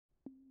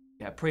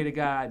I pray to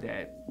God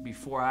that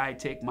before I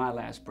take my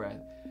last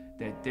breath,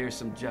 that there's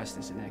some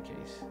justice in that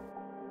case.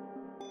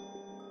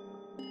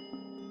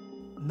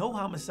 No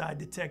homicide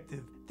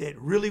detective that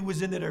really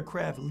was into their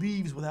craft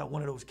leaves without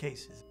one of those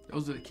cases.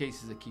 Those are the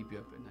cases that keep you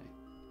up at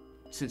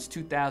night. Since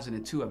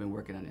 2002, I've been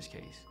working on this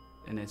case.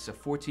 And it's a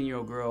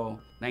 14-year-old girl,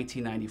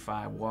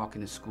 1995,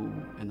 walking to school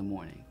in the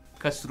morning.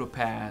 Cuts through the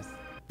path.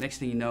 Next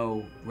thing you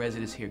know,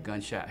 residents hear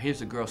gunshot.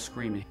 Here's a girl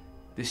screaming.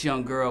 This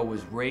young girl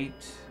was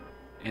raped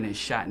and then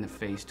shot in the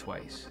face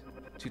twice.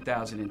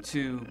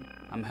 2002,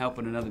 I'm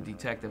helping another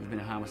detective. I've been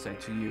in homicide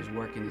 2 years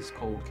working this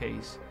cold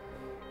case.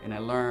 And I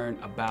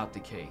learned about the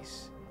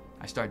case.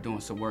 I started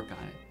doing some work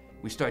on it.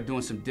 We started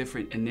doing some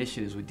different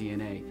initiatives with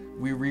DNA.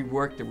 We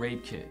reworked the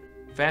rape kit.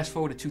 Fast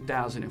forward to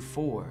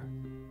 2004,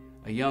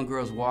 a young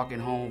girl's walking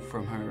home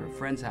from her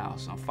friend's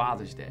house on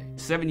Father's Day.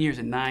 7 years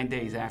and 9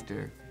 days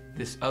after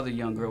this other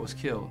young girl was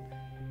killed,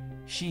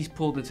 she's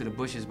pulled into the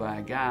bushes by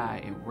a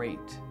guy and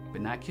raped, but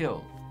not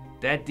killed.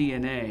 That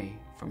DNA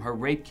from her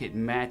rape kit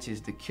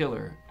matches the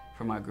killer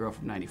from my girl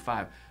from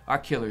 95. Our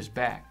killer's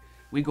back.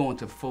 We go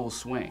into full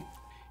swing,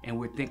 and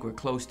we think we're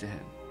close to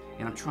him.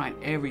 And I'm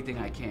trying everything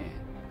I can.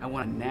 I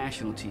want a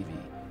national TV.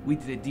 We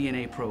did a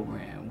DNA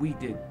program. We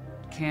did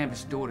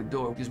canvas door to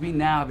door, because we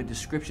now have a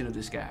description of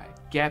this guy.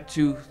 Gap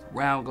tooth,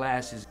 round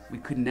glasses. We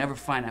could never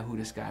find out who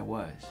this guy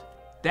was.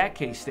 That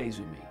case stays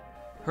with me.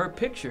 Her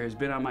picture has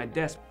been on my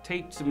desk,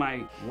 taped to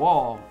my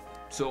wall,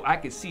 so I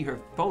could see her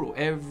photo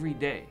every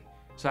day.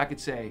 So I could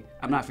say,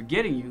 I'm not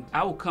forgetting you.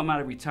 I will come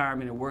out of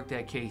retirement and work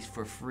that case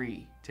for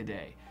free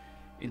today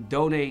and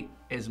donate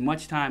as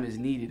much time as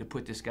needed to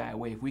put this guy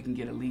away if we can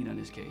get a lead on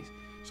this case.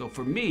 So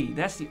for me,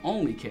 that's the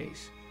only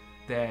case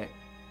that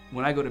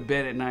when I go to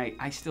bed at night,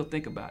 I still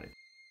think about it.